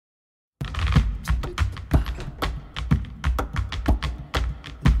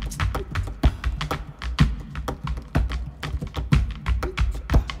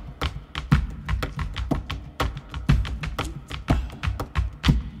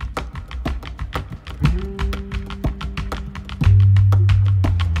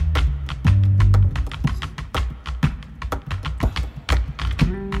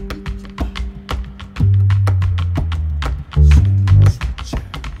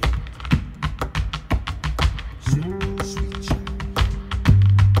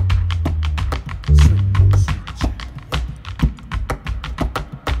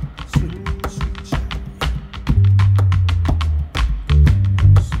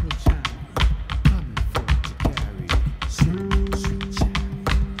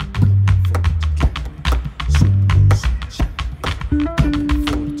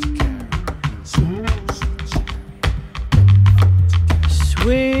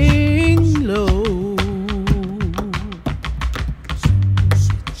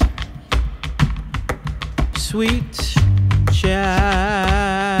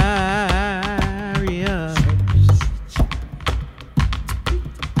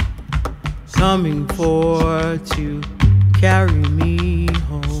coming for to carry me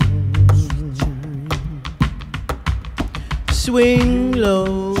home. Swing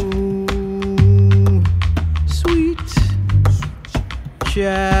low, sweet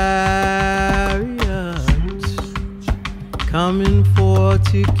chariot, coming for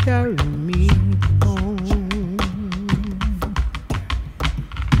to carry me home.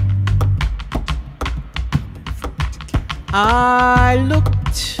 I looked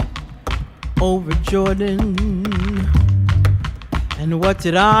over Jordan, and what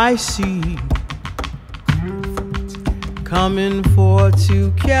did I see? Coming for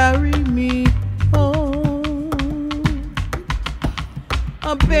to carry me home.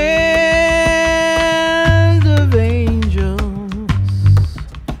 A band of angels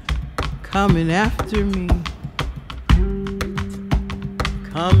coming after me,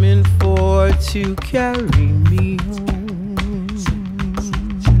 coming for to carry me home.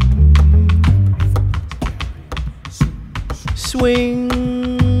 Swing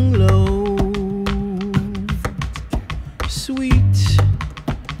low, sweet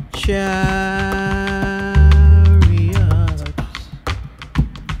chariot,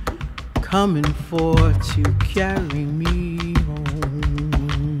 coming for to carry me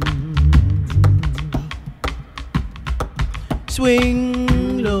home.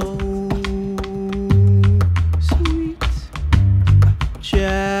 Swing low, sweet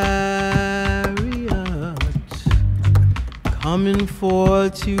chariot, coming for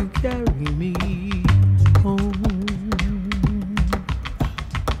to carry me home.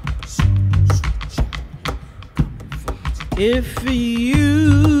 If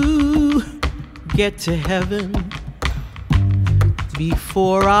you get to heaven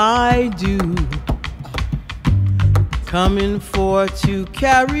before I do, coming for to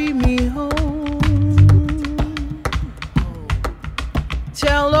carry me home.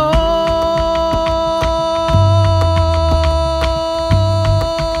 Tell all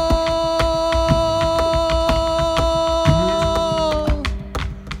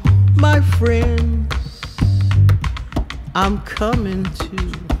my friends I'm coming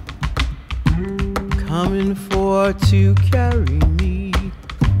for to carry me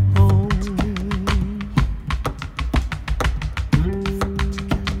home.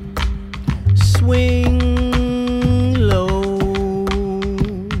 Swing low,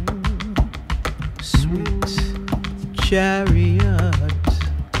 sweet chariot,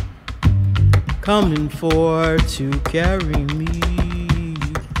 coming for to carry me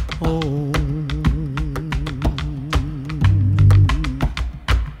home.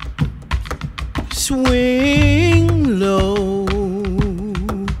 Swing low,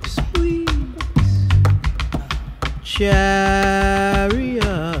 sweet chariot,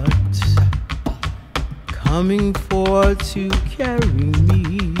 coming for to carry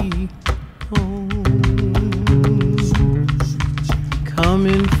me home.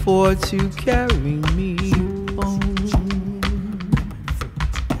 Coming for to carry me home.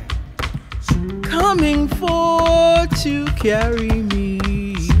 Coming for to carry me